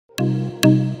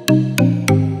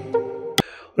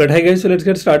Right, hi guys, so let's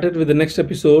get started with the next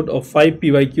episode of 5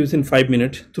 PYQs in 5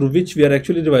 minutes, through which we are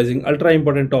actually revising ultra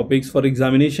important topics for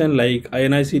examination like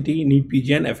INI-CET, NEET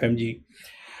PG and FMGE.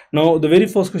 Now, the very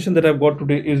first question that I've got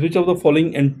today is, which of the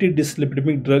following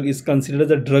anti-dyslipidemic drug is considered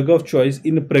as a drug of choice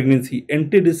in pregnancy?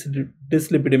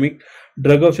 Anti-dyslipidemic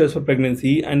drug of choice for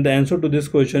pregnancy, and the answer to this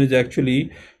question is actually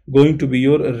going to be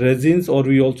your resins, or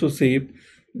we also say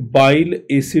bile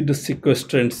acid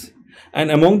sequestrants. And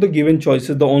among the given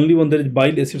choices, the only one that is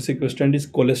bile acid sequestrant is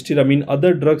cholestyramine.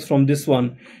 Other drugs from this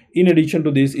one, in addition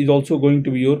to this, is also going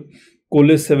to be your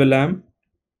cholestyramine,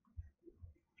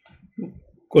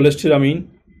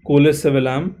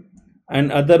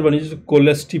 and other one is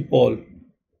cholestyramine.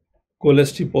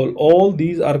 All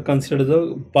these are considered as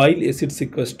a bile acid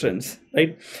sequestrants,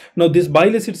 right? Now, this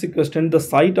bile acid sequestrant, the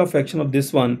site of action of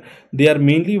this one, they are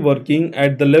mainly working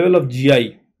at the level of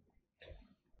GI.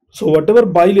 So whatever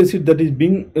bile acid that is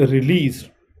being released,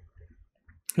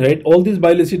 right, all these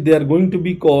bile acid, they are going to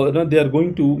be they are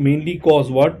going to mainly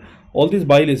cause what? All these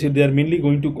bile acid, they are mainly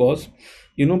going to cause,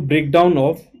 breakdown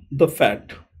of the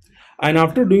fat. And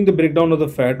after doing the breakdown of the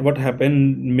fat, what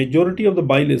happened? Majority of the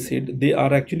bile acid, they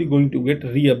are actually going to get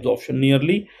reabsorption.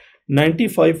 Nearly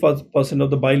 95% of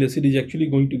the bile acid is actually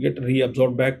going to get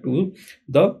reabsorbed back to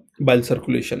the bile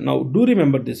circulation. Now, do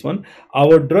remember this one.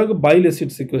 Our drug bile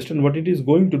acid sequestrant, what it is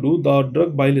going to do, the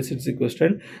drug bile acid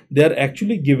sequestrant, they are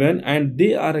actually given and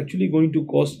they are actually going to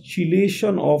cause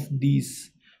chelation of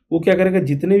these. वो क्या करेगा?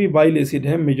 जितने भी bile acid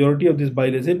है, majority of this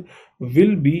bile acid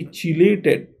will be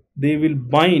chelated. They will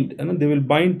bind, they will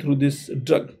bind through this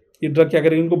drug. ये drug क्या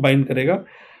करेगा? इनको bind करेगा,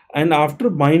 and after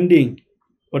binding,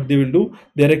 what they will do,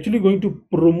 they are actually going to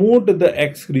promote the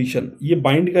excretion. ये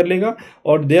bind कर लेगा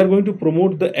और they are going to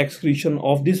promote the excretion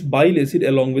of this bile acid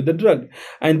along with the drug.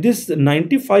 And this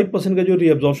 95% का जो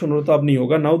reabsorption होता अब नहीं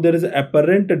होगा. Now there is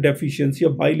apparent deficiency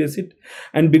of bile acid,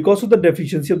 and because of the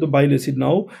deficiency of the bile acid,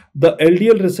 now the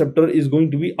LDL receptor is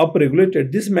going to be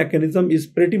upregulated. This mechanism is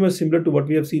pretty much similar to what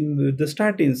we have seen with the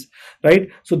statins, right?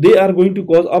 So they are going to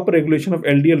cause upregulation of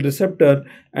LDL receptor,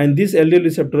 and this LDL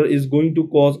receptor is going to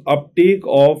cause uptake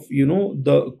of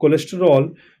the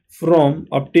cholesterol from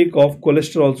uptake of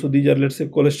cholesterol. So these are, let's say,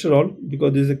 cholesterol,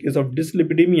 because this is a case of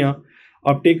dyslipidemia,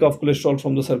 uptake of cholesterol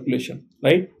from the circulation,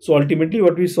 right? So ultimately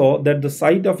what we saw, that the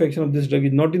site of action of this drug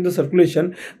is not in the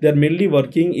circulation, they are mainly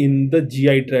working in the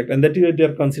GI tract, and that is why they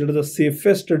are considered the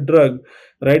safest drug,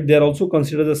 right? They are also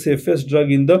considered the safest drug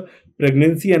in the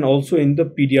pregnancy and also in the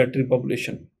pediatric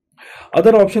population.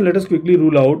 Other option, let us quickly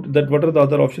rule out that what are the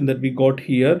other options that we got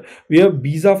here. We have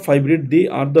bezafibrate. They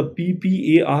are the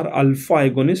PPAR alpha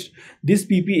agonist. This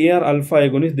PPAR alpha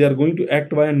agonist, they are going to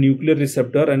act via nuclear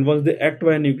receptor, and once they act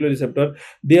via nuclear receptor,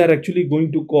 they are actually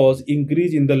going to cause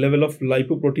increase in the level of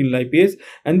lipoprotein lipase,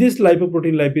 and this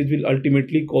lipoprotein lipase will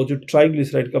ultimately cause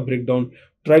triglyceride ka breakdown.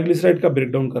 Triglyceride का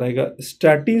breakdown कराएगा.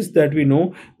 statins that we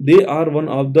know, they are one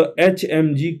of the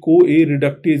HMG CoA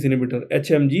reductase inhibitor.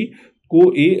 HMG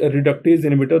CoA reductase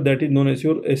inhibitor, that is known as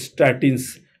your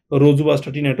statins.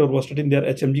 Rosuvastatin, atorvastatin, they are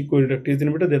HMG CoA reductase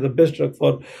inhibitor. They are the best drug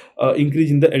for increase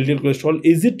in the LDL cholesterol.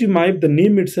 Ezetimibe, the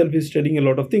name itself is stating a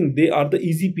lot of things. They are the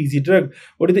easy peasy drug.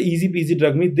 What is the easy peasy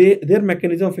drug mean? Their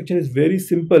mechanism of action is very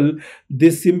simple. They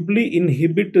simply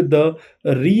inhibit the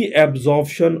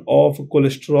reabsorption of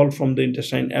cholesterol from the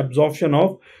intestine. Absorption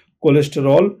of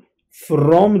cholesterol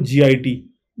from GIT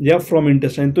या from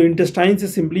intestine. तो intestine से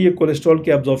simply ये cholesterol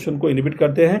के absorption को inhibit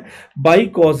करते हैं by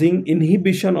causing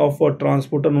inhibition of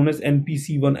transporter known as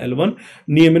NPC1L1,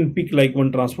 नियमन pick like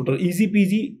one transporter. Easy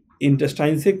PG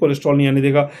intestine से कोलेस्ट्रॉल नहीं आने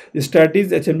देगा.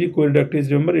 स्टैटिस HMG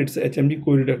कोरिडक्टेज, रिमेंबर इट्स HMG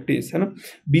कोरिडक्टेज, है ना.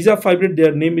 bezafibrate,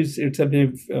 their name is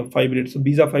itself fibrate. So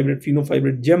bezafibrate,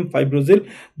 fenofibrate, gemfibrozil,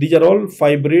 these are all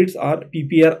fibrates are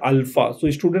PPAR alpha.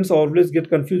 So students always get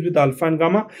confused with alpha and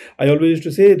gamma. I always used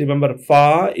to say, remember,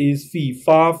 pha is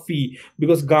phi,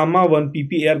 because gamma 1,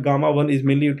 PPAR gamma 1 is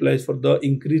mainly utilized for the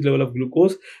increased level of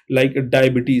glucose like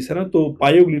diabetes, है ना. तो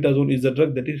pioglitazone is the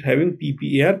drug that is having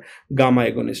PPAR gamma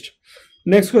agonist.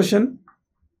 Next question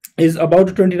is about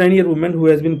a 29-year woman who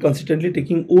has been consistently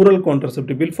taking oral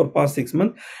contraceptive pill for past 6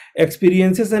 months,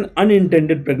 experiences an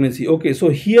unintended pregnancy. Okay, so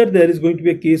here there is going to be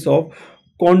a case of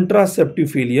contraceptive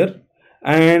failure.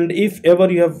 And if ever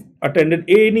you have attended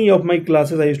any of my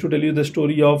classes, I used to tell you the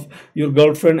story of your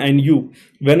girlfriend and you.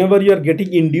 Whenever you are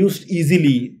getting induced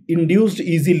easily,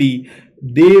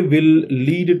 they will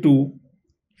lead to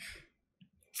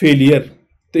failure.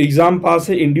 तो exam पास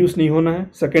है, induce नहीं होना है.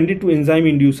 Secondary to enzyme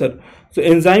inducer. So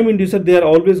enzyme inducer, they are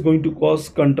always going to cause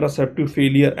contraceptive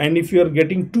failure, and if you are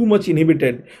getting too much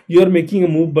inhibited, you are making a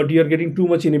move but you are getting too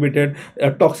much inhibited,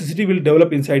 toxicity will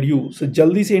develop inside you. So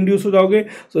jaldi se induce ho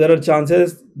jaoge, so there are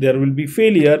chances there will be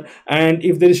failure, and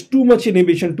if there is too much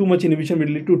inhibition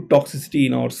will lead to toxicity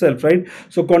in ourselves, right?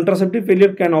 So contraceptive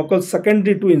failure can occur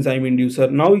secondary to enzyme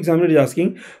inducer. Now examiner is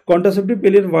asking, contraceptive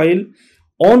failure while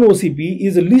on OCP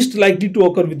is least likely to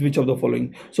occur with which of the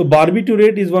following? So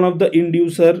barbiturate is one of the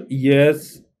inducer,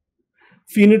 yes.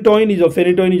 Phenytoin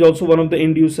is also one of the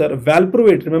inducer.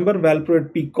 Valproate, remember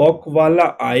valproate peacock वाला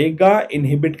आएगा,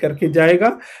 inhibit करके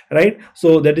जाएगा, right?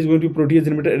 So that is going to be protease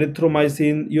inhibitor.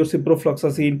 Erythromycin, your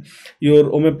ciprofloxacin, your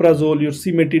omeprazole, your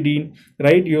cimetidine,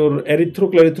 right? Your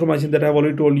erythroclarithромycin that I have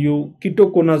already told you,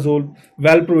 ketoconazole,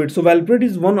 valproate. So valproate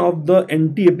is one of the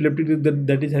anti-epileptic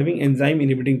that is having enzyme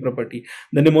inhibiting property.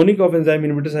 The mnemonic of enzyme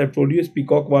inhibitors I have told you is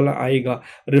peacock वाला आएगा.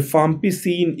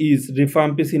 Rifampicin is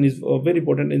a very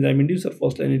important enzyme inducer,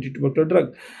 first anti-tubercular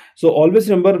drug. So always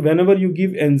remember, whenever you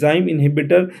give enzyme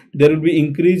inhibitor, there will be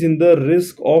increase in the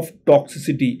risk of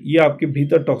toxicity. ये आपके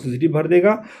भीतर toxicity भर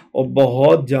देगा और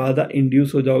बहुत ज़्यादा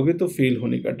induce हो जाओगे तो fail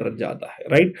होने का डर ज़्यादा है,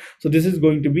 right? So this is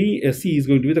going to be C is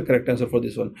going to be the correct answer for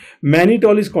this one.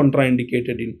 Mannitol is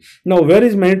contraindicated in. Now where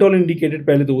is mannitol indicated?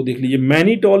 पहले तो वो देख लीजिए.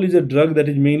 Mannitol is a drug that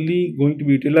is mainly going to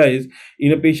be utilized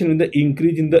in a patient with the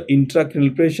increase in the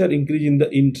intracranial pressure, increase in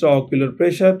the intraocular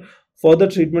pressure, for the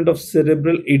treatment of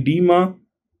cerebral edema,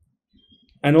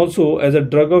 and also as a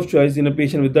drug of choice in a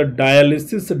patient with the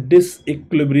dialysis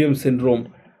disequilibrium syndrome.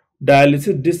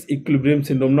 Dialysis disequilibrium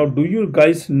syndrome. Now do you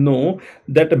guys know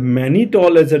that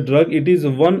mannitol as a drug, it is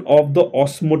one of the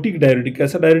osmotic diuretic.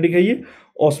 कैसा diuretic है ये?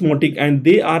 Osmotic, and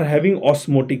they are having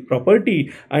osmotic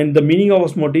property, and the meaning of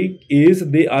osmotic is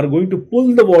they are going to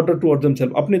pull the water towards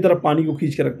themselves, अपने तरफ पानी को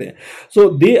खींच के रखते हैं. So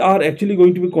they are actually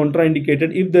going to be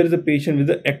contraindicated if there is a patient with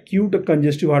the acute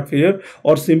congestive heart failure,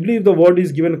 or simply if the word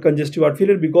is given congestive heart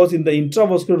failure, because in the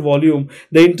intravascular volume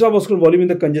in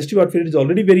the congestive heart failure is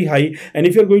already very high, and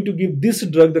if you are going to give this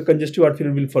drug, the congestive heart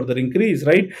failure will further increase,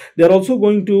 right? They are also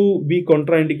going to be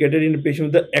contraindicated in a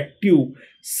patient with the active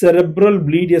cerebral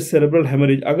bleed या cerebral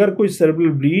haemorrhage. अगर कोई cerebral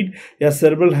bleed या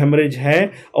cerebral haemorrhage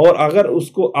है और अगर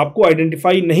उसको आपको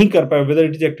identify नहीं कर पाए whether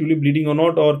it is actively bleeding और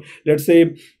नॉट, और let's say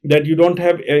that you don't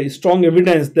have strong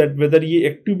evidence that whether ये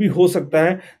एक्टिव भी हो सकता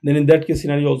है, then in that case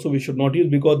scenario also we should not use,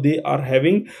 because they are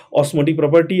having osmotic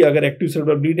property. अगर active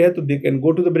cerebral bleed है तो they can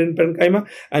go to the brain parenchyma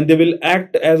and they will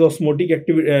act as osmotic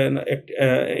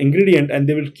ingredient, and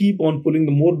they will keep on pulling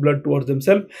the more blood towards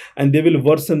themselves, and they will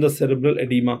worsen the cerebral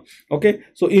edema. Okay,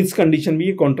 so इस condition भी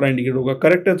ये contraindicated होगा.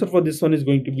 Correct answer for this one is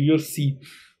going to be your C,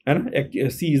 है ना?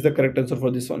 C is the correct answer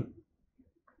for this one.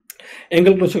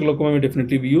 Angle closure glaucoma may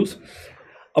definitely be used.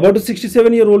 About a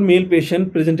 67-year-old male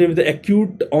patient presented with the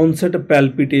acute onset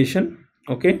palpitation,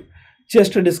 okay,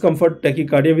 chest discomfort,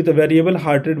 tachycardia with a variable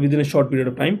heart rate within a short period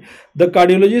of time. The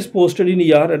cardiologist posted in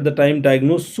ER at the time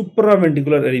diagnosed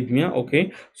supraventricular arrhythmia. Okay,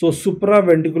 so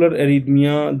supraventricular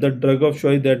arrhythmia, the drug of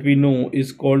choice that we know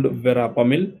is called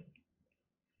verapamil,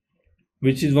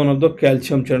 which is one of the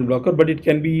calcium channel blocker, but it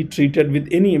can be treated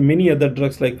with many other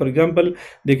drugs. Like for example,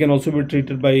 they can also be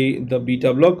treated by the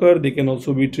beta blocker. They can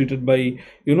also be treated by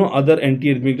other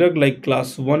antiarrhythmic drug like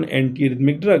class 1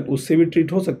 antiarrhythmic drug. उससे भी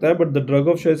treat हो सकता है, but the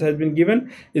drug of choice has been given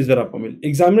is verapamil.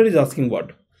 Examiner is asking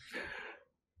what?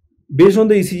 Based on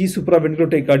the ECG, supraventricular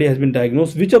tachycardia has been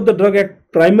diagnosed. Which of the drug act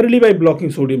primarily by blocking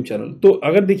sodium channel? तो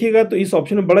अगर देखिएगा तो इस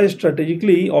option में बड़ा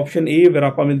strategically option A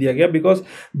verapamil दिया गया, because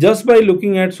just by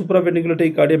looking at supraventricular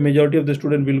tachycardia, majority of the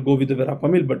student will go with the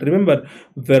verapamil. But remember,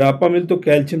 verapamil तो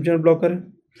calcium channel blocker है.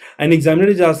 And examiner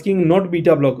is asking not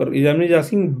beta blocker. Examiner is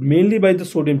asking mainly by the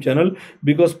sodium channel,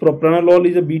 because propranolol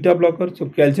is a beta blocker. So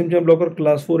calcium channel blocker,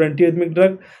 class 4 antiarrhythmic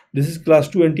drug. This is class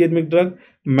 2 antiarrhythmic drug.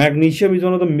 Magnesium is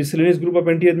one of the miscellaneous group of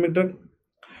antiarrhythmic drug.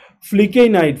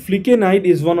 Flecainide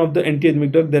is one of the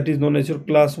antiarrhythmic drug that is known as your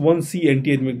class 1C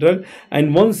antiarrhythmic drug.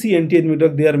 And 1C antiarrhythmic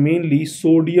drug, they are mainly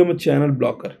sodium channel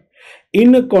blocker.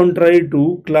 In contrary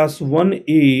to class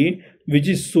 1A, which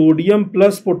is sodium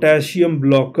plus potassium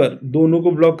blocker, दोनों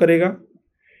को block करेगा.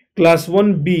 Class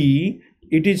 1B,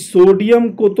 it is sodium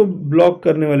को तो block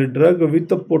करने वाले drug with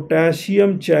the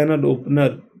potassium channel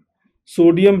opener,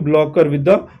 sodium blocker with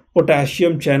the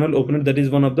potassium channel opener, that is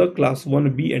one of the class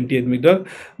 1B antiarrhythmic drug.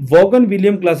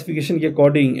 Vaughan-Williams classification के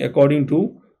according to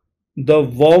the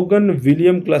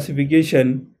Vaughan-Williams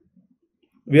classification,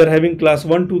 we are having class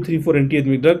 1, 2, 3, 4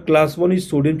 antiarrhythmic drug. Class 1 is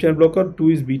sodium channel blocker, 2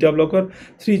 is beta blocker,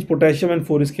 3 is potassium, and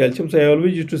 4 is calcium. So I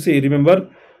always used to say, remember,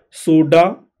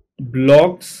 soda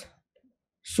blocks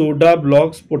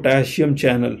potassium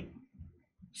channel.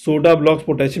 soda blocks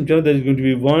potassium channel, there is going to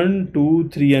be 1, 2,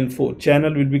 3 and 4.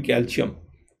 Channel will be calcium.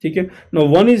 Okay. Now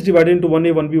 1 is divided into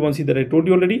 1A, 1B, 1C, that I told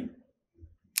you already.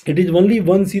 It is only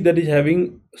 1C that is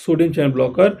having sodium channel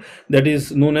blocker, that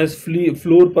is known as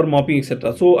floor per mopping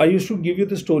etc. So I used to give you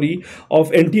the story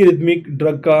of anti-arrhythmic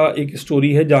drug का एक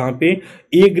story है जहाँ पे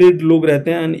A grade लोग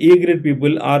रहते हैं, and A grade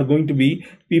people are going to be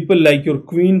people like your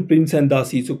queen, prince and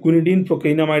dasi. So quinidine,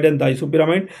 procainamide and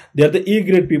disopyramide, they are the A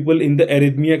grade people in the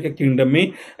arrhythmia के kingdom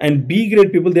में, and B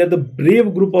grade people, they are the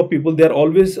brave group of people, they are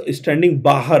always standing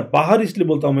बाहर इसलिए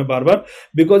बोलता हूँ मैं बार बार,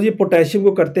 because ये potassium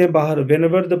को करते हैं बाहर.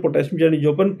 Whenever the potassium channel is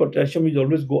open, potassium is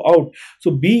always go out.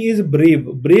 So B is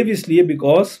brave इसलिए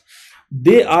because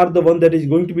they are the one that is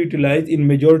going to be utilized in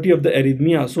majority of the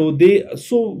arrhythmia. So they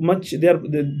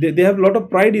have a lot of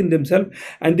pride in themselves,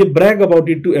 and they brag about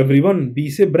it to everyone. B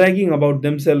say bragging about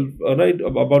themselves, right,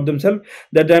 about themselves,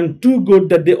 that I'm too good,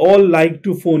 that they all like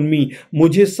to phone me.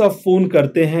 मुझे सब phone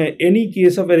करते हैं. Any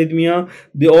case of arrhythmia,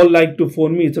 they all like to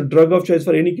phone me. It's a drug of choice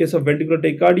for any case of ventricular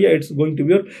tachycardia. It's going to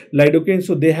be your lidocaine.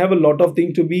 So they have a lot of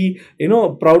things to be,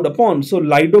 proud upon. So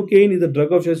lidocaine is the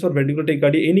drug of choice for ventricular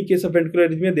tachycardia. Any case of ventricular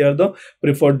arrhythmia, they are the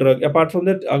preferred drug. Apart from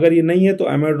that, अगर ये नहीं है तो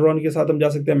amiodarone के साथ हम जा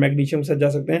सकते हैं, magnesium के साथ जा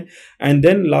सकते हैं, and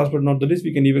then last but not the least,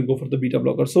 we can even go for the beta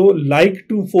blocker. So like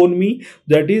to phone me,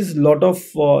 that is lot of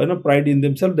pride in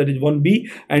themselves, that is 1B.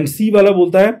 And C वाला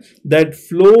बोलता है that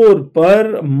floor per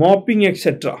mopping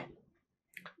etc.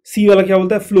 सी वाला क्या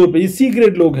बोलता है, floor पे. ये C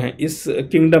grade लोग हैं इस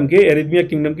किंगडम के, एरिथमिया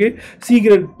किंगडम के सी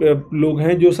ग्रेड लोग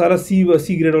हैं जो सारा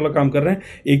सी ग्रेड वाला काम कर रहे हैं.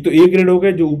 एक तो ए ग्रेड हो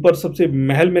गए जो ऊपर सबसे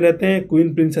महल में रहते हैं,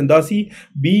 क्वीन, प्रिंस एंड दासी.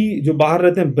 बी जो बाहर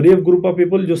रहते हैं, ब्रेव ग्रुप ऑफ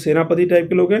पीपल, जो सेनापति टाइप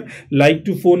के लोग हैं. लाइक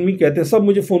टू फोन मी, कहते हैं सब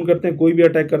मुझे फोन करते हैं, कोई भी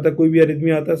अटैक करता है, कोई भी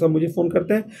एरिथमिया आता है, सब मुझे फोन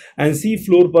करते हैं. एंड सी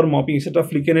फ्लोर पर mopping etcetera,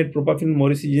 फ्लिकेनाइट, प्रोपाफिन,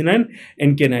 मोरिसिजिन and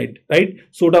एनकेनाइट, right.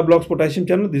 Soda blocks potassium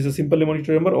channel, this is simple mnemonic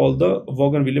to remember all the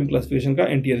Vaughan William classification का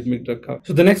एंटी एरिथमिक ड्रग का.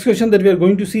 So the next question that we are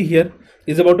going to see here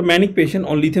is about a manic patient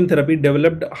on lithium therapy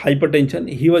developed hypertension.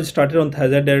 He was started on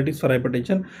thiazide diuretics for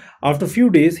hypertension. After few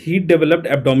days, he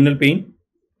developed abdominal pain,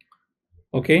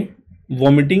 okay,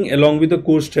 vomiting along with the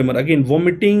coarse tremor. Again,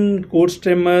 vomiting, coarse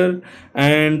tremor,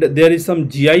 and there is some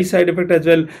GI side effect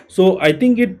as well. So I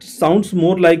think it sounds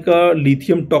more like a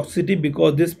lithium toxicity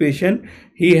because this patient,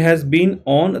 he has been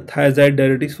on thiazide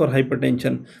diuretics for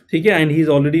hypertension, okay, and he is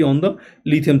already on the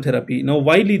lithium therapy. Now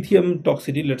why lithium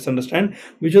toxicity? Let's understand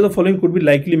which of the following could be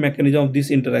likely mechanism of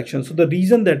this interaction. So the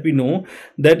reason that we know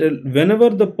that whenever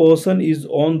the person is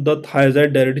on the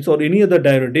thiazide diuretics or any other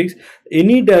diuretics,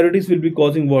 any diuretics will be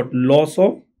causing what? Loss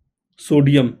of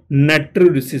sodium,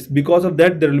 natriuresis. Because of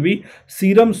that, there will be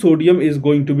serum sodium is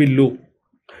going to be low.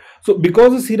 So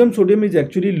because the serum sodium is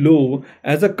actually low,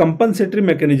 as a compensatory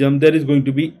mechanism, there is going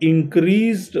to be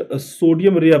increased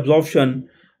sodium reabsorption.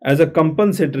 As a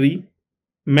compensatory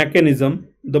mechanism,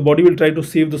 the body will try to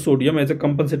save the sodium. As a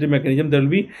compensatory mechanism, there will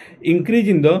be increase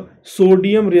in the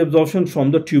sodium reabsorption from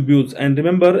the tubules. And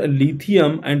remember,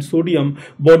 lithium and sodium,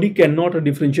 body cannot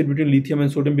differentiate between lithium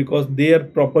and sodium because their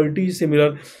properties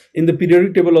similar. In the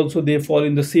periodic table also, they fall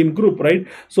in the same group, right?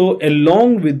 So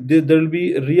along with this, there will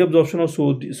be reabsorption of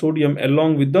sodium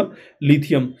along with the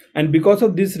lithium, and because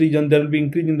of this reason, there will be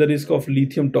increase in the risk of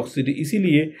lithium toxicity.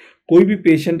 इसीलिए कोई भी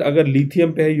patient अगर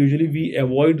lithium पे है, usually we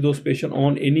avoid those patient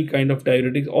on any kind of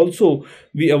diuretics. Also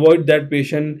we avoid that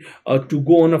patient to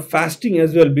go on a fasting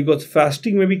as well, because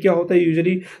fasting में भी क्या होता है,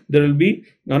 usually there will be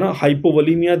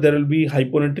hypovolaemia, there will be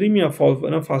hyponatraemia.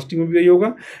 Fasting में भी यही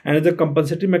होगा. And as a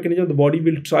compensatory mechanism, the body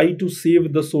will try to save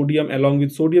the sodium along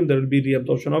with sodium. There will be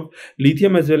reabsorption of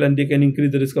lithium as well, and they can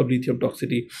increase the risk of lithium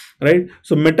toxicity, right?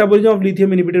 So metabolism of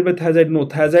lithium inhibited by thiazide? No,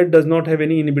 thiazide does not have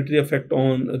any inhibitory effect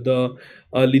on the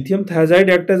lithium.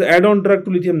 Thiazide act as add-on drug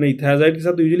to lithium? नहीं, thiazide के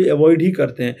साथ usually avoid ही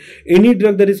करते हैं. Any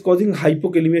drug that is causing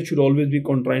hypokalemia should always be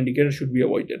contraindicated, should be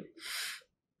avoided.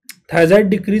 Thiazide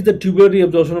decrease the tubular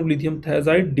reabsorption of lithium?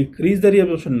 Thiazide decrease the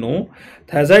reabsorption? No.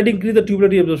 Thiazide increase the tubular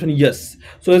reabsorption? Yes.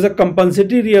 So as a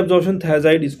compensatory reabsorption,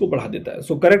 thiazide इसको बढ़ा देता है.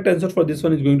 So correct answer for this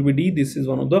one is going to be D. This is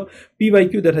one of the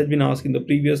PYQ that has been asked in the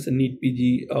previous NEET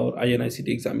PG or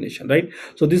INI-CET examination, right?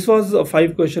 So this was a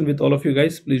 5 question with all of you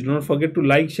guys. Please do not forget to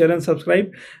like, share and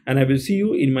subscribe, and I will see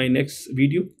you in my next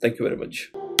video. Thank you very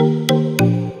much.